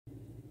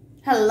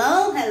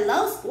Hello,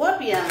 hello,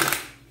 Scorpio.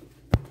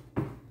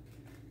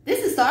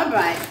 This is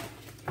Starbright.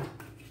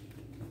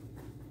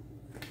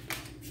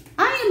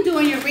 I am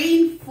doing your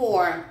reading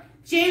for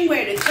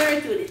January the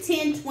 3rd through the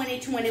 10th,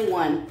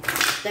 2021.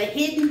 The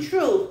hidden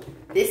truth.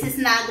 This is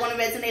not going to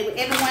resonate with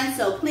everyone,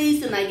 so please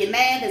do not get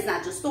mad. It's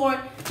not your story.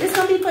 This is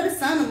going to be for the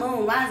sun, the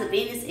moon, rise of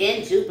Venus,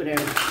 and Jupiter.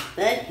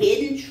 The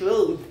hidden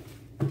truth.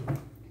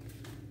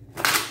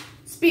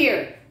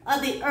 Spirit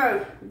of the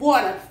earth,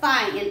 water,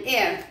 fire, and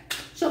air.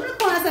 Show me the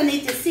cards I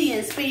need to see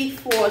and speak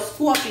for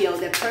Scorpio.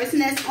 The person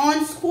that's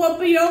on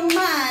Scorpio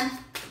mind.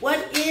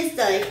 What is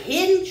the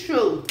hidden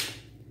truth?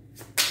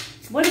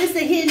 What is the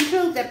hidden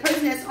truth? The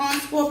person that's on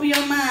Scorpio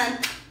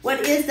mind.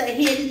 What is the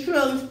hidden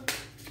truth?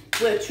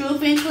 With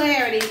truth and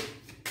clarity.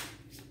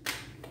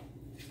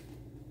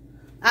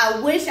 I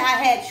wish I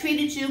had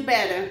treated you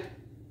better.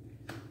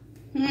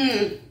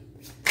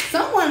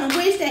 Someone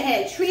wished they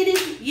had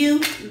treated you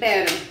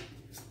better.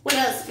 What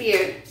else,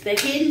 Spirit? The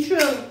hidden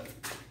truth.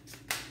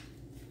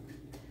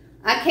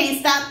 I can't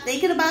stop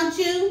thinking about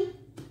you.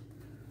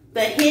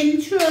 The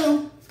hidden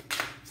truth.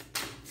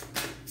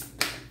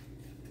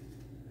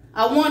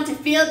 I want to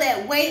feel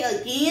that way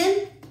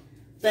again.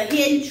 The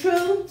hidden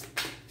truth.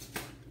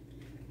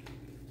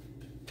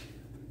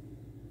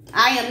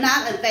 I am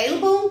not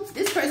available.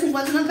 This person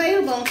wasn't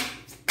available.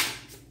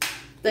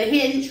 The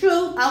hidden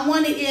truth. I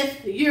wonder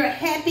if you're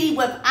happy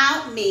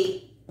without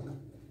me.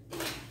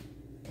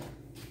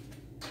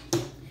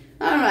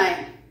 All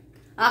right.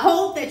 I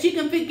hope that you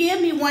can forgive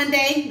me one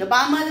day. The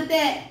bottom of the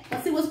deck.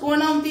 Let's see what's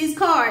going on with these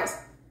cards.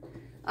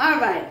 All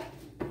right.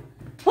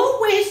 Who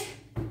wished,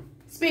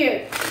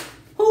 Spirit,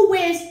 who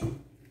wished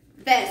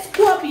that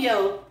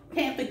Scorpio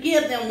can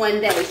forgive them one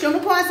day? Show me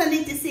the cards I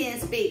need to see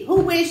and speak.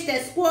 Who wished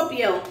that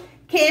Scorpio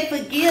can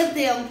forgive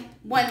them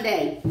one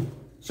day?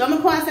 Show me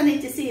the cards I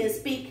need to see and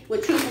speak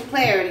with truth and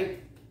clarity.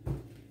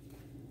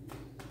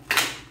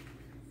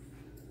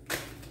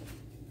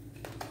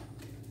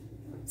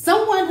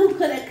 Someone who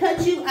could have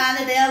cut you out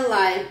of their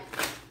life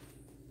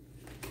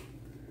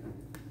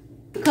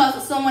because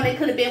of someone they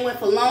could have been with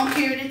for a long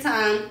period of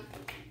time.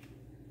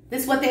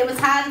 This is what they was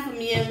hiding from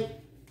you.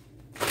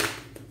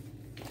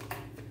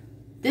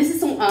 This is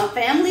some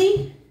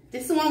family.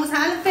 This is someone was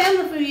hiding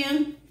family from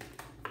you.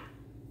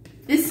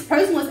 This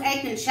person was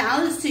acting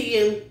childish to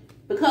you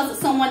because of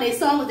someone they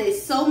saw was their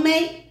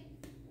soulmate.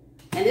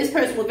 And this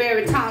person was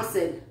very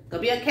toxic. Could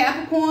be a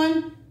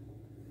Capricorn.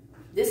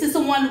 This is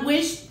someone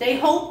wish, they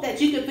hope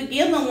that you can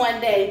forgive them one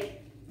day.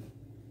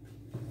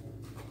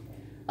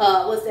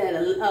 What's that?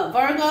 A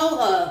Virgo,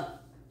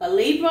 a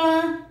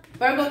Libra,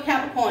 Virgo,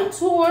 Capricorn,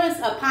 Taurus,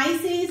 a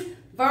Pisces,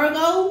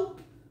 Virgo,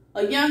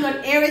 a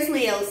younger Aries,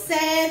 Leo,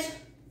 Sag,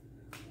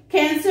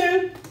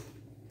 Cancer,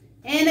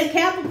 and a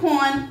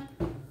Capricorn.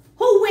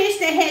 Who wish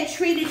they had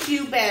treated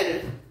you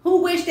better?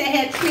 Who wish they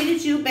had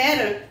treated you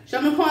better?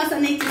 Show me the cards I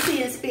need to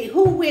see and speak.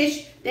 Who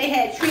wish they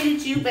had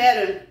treated you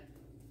better?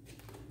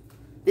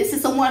 This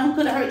is someone who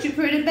could have hurt you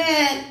pretty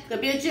bad.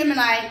 Could be a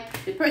Gemini.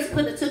 The person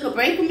could have took a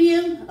break from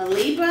you. A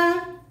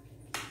Libra.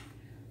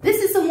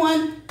 This is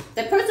someone,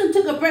 the person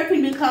took a break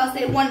from you because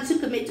they wanted to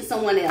commit to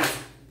someone else.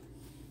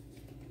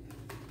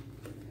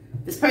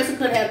 This person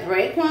could have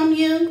break from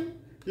you.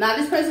 Now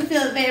this person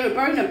feels very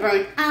burdened or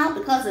burnt out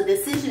because of the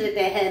decision that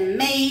they had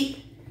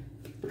made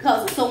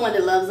because of someone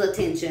that loves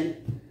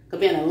attention. Could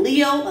be a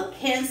Leo, a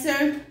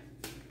Cancer,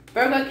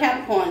 Virgo,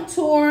 Capricorn,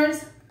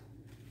 Taurus,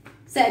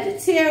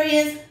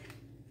 Sagittarius,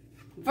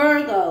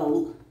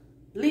 Virgo,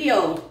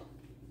 Leo,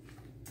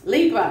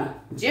 Libra,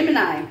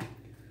 Gemini.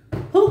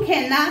 Who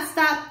cannot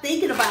stop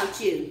thinking about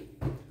you?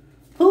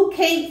 Who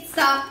can't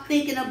stop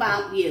thinking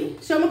about you?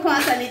 Show me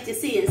cards I need to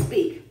see and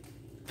speak.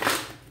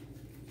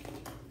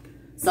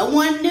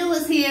 Someone new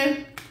is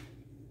here.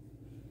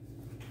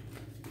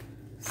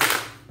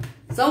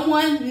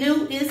 Someone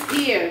new is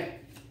here.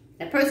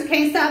 That person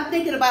can't stop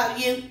thinking about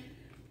you.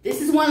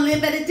 This is one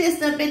live at a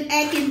distance, been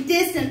acting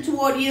distant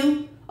toward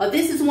you. Or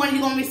this is one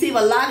you're going to receive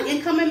a lot of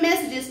incoming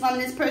messages from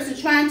this person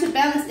trying to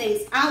balance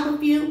things out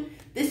with you.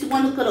 This is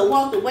one who could have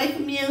walked away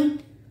from you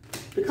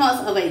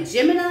because of a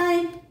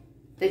Gemini.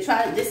 This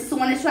is the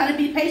one that's trying to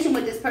be patient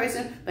with this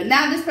person. But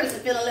now this person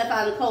feeling left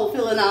out in the cold,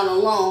 feeling all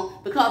alone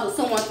because of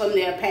someone from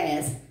their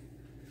past.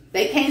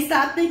 They can't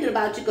stop thinking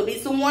about you. Could be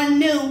someone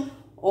new.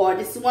 Or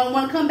this is one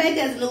want to come back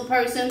as a new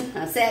person.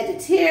 A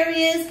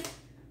Sagittarius.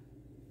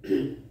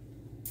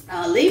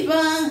 A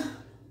Libra.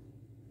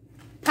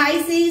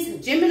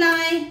 Pisces,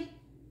 Gemini,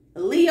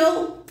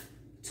 Leo,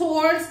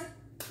 Taurus,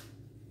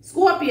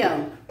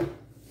 Scorpio.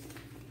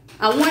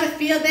 I want to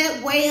feel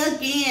that way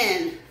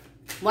again.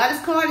 Why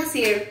this card is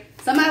here?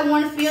 Somebody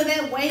want to feel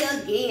that way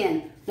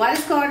again. Why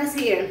this card is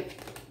here?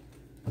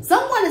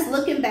 Someone is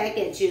looking back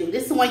at you.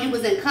 This is when you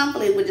was in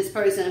conflict with this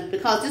person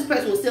because this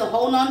person was still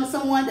holding on to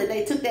someone that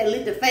they took that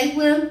leap of faith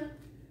with.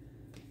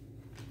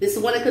 This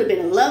is when it could have been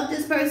in love with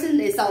this person.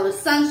 They saw the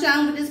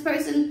sunshine with this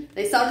person.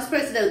 They saw this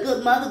person as a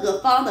good mother,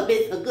 good father,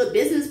 a good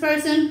business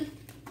person.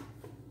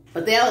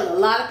 But there was a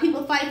lot of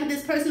people fighting for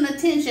this person's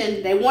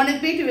attention. They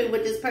wanted victory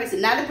with this person.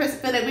 Now the person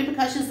feel the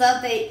repercussions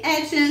of their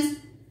actions.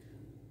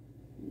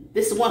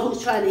 This is one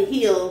who's trying to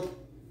heal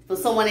for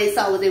someone they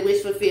saw with their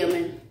wish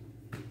fulfillment.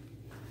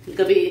 It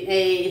could be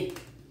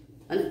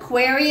an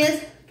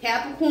Aquarius,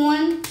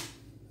 Capricorn,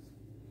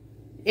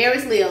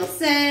 Aries, Leo,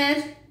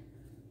 Sag,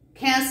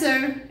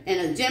 Cancer, and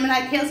a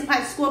Gemini, Cancer,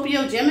 Pisces,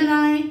 Scorpio,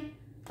 Gemini,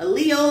 a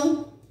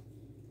Leo,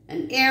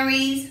 an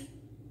Aries,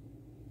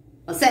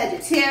 a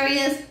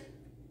Sagittarius,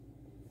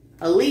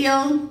 a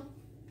Leo,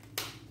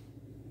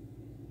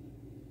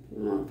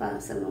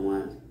 5, 7,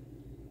 1,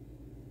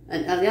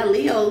 a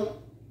Leo,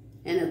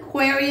 an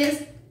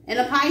Aquarius, and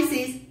a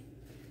Pisces.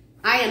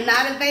 I am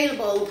not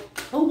available.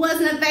 Who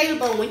wasn't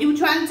available? When you were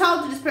trying to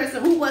talk to this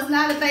person, who was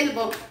not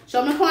available?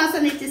 Show me the cards I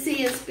need to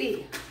see and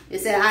speak. It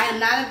said, I am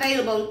not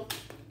available.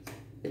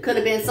 It could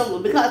have been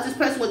someone, because this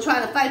person was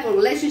trying to fight for a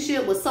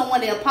relationship with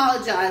someone they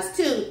apologized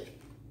to.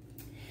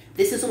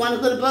 This is one who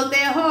could have broke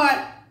their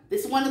heart.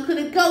 This is one who could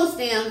have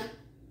ghosted them.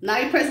 Now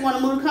your person want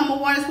to move to come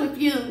waters with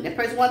you. That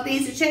person want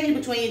things to change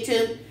between you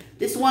two.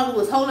 This is one who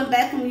was holding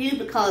back from you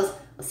because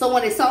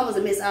someone they saw was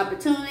a missed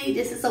opportunity.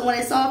 This is someone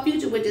they saw a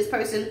future with this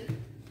person.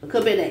 It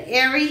could be an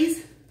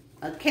Aries,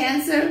 a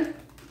Cancer,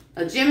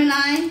 a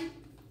Gemini,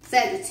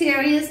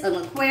 Sagittarius, an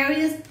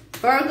Aquarius,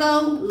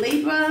 Virgo,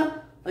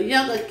 Libra, a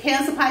younger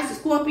Cancer, Pisces,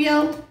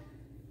 Scorpio.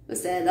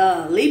 What's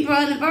that?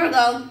 Libra and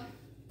Virgo.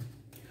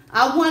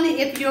 I wonder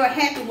if you're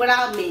happy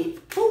without me.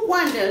 Who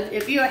wonder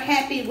if you're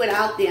happy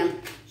without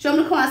them? Show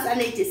me the cards I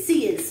need to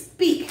see and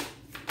speak.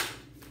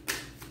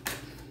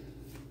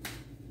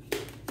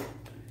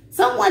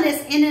 Someone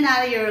that's in and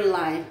out of your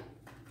life.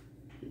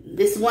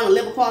 This is one to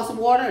live across the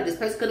water. This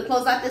person could have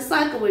closed out this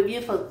cycle with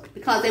you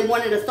because they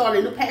wanted to start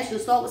a new passion, to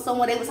start with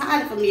someone they was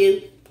hiding from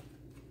you.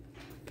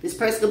 This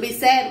person could be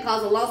sad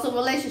because of loss of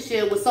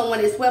relationship with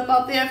someone they swept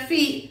off their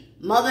feet,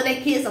 mother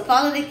their kids or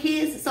father their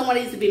kids, someone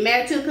needs to be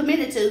married to or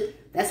committed to.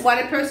 That's why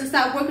that person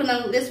stopped working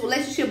on this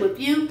relationship with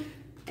you.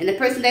 And the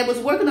person they was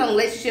working on a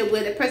relationship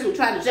with, that person was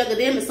trying to juggle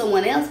them and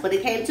someone else, but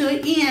it came to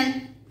an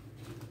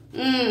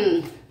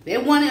end. They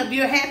wonder if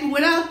you're happy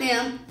without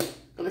them.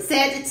 A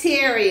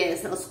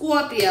Sagittarius, a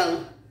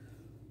Scorpio,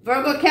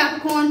 Virgo,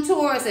 Capricorn,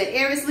 Taurus, an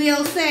Aries,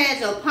 Leo,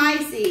 Sag, or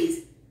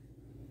Pisces,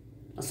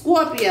 a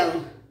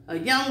Scorpio, a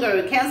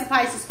younger Cancer,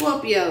 Pisces,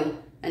 Scorpio,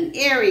 an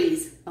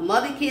Aries, a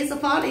mother kids or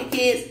father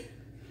kids,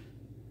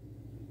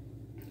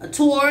 a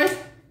Taurus,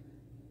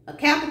 a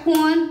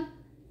Capricorn,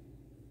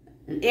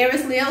 an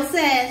Aries, Leo,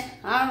 Sag.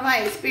 All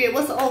right, Spirit,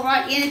 what's the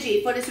overall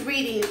energy for this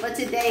reading for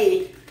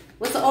today?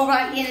 What's the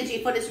overall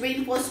energy for this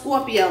reading for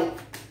Scorpio?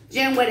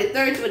 January the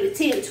 3rd through the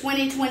 10th,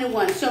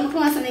 2021. Show me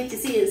cards I need to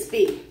see and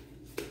speak.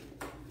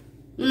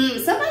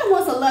 Somebody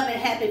wants a loving,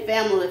 happy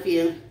family with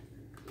you.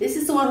 This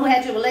is someone who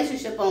had your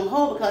relationship on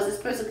hold because this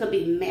person could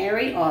be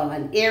married or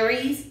an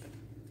Aries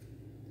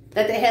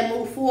that they had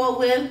moved forward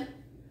with.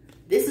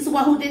 This is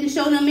one who didn't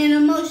show them any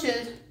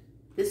emotions.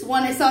 This is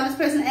one they saw this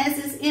person as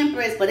this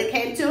empress, but it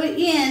came to an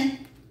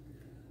end.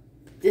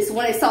 This is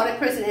when they saw that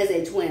person as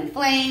a twin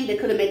flame. They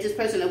could have met this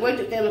person at work,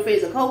 their family,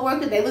 friends, or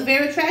co-worker. They was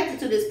very attracted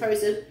to this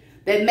person.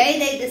 They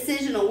made a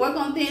decision to work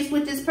on things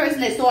with this person.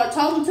 They started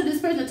talking to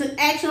this person, took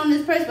action on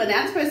this person, but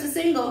now this person's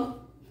single.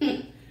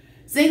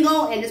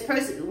 Single, and this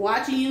person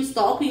watching you,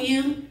 stalking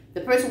you.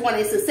 The person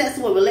wanted a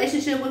successful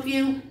relationship with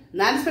you.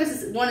 Now this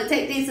person want to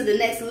take things to the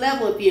next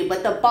level with you,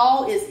 but the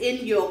ball is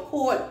in your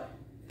court.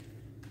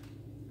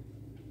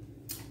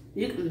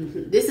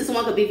 This is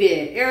someone could be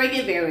very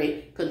arrogant,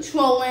 very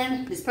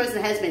controlling. This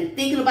person has been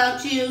thinking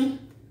about you.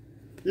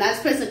 Now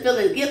this person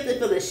feeling guilty,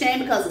 feeling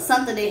ashamed because of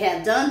something they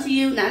have done to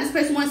you. Now this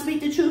person wants to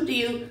speak the truth to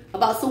you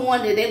about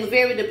someone that they were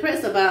very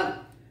depressed about.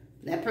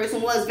 That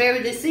person was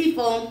very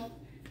deceitful.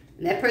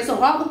 And that person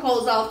heart was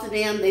closed off to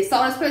them. They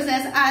saw this person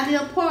as an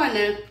ideal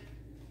partner.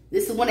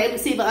 This is when they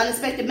receive an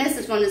unexpected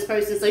message from this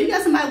person. So you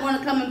got somebody want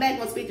to come back and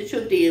want to speak the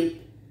truth to you.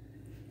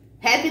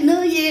 Happy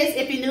New Year's.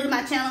 If you're new to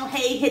my channel,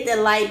 hey, hit that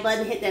like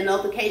button, hit that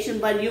notification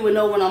button. You will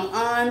know when I'm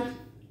on.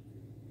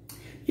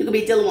 You could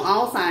be dealing with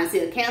all signs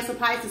here. Cancer,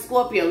 Pisces,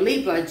 Scorpio,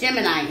 Libra,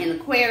 Gemini, and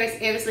Aquarius,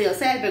 Aries, Leo,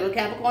 Sag, Virgo,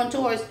 Capricorn,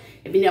 Taurus.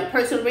 If you need a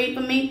personal read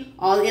from me,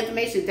 all the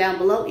information is down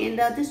below in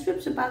the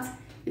description box.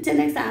 Until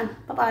next time,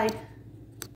 bye-bye.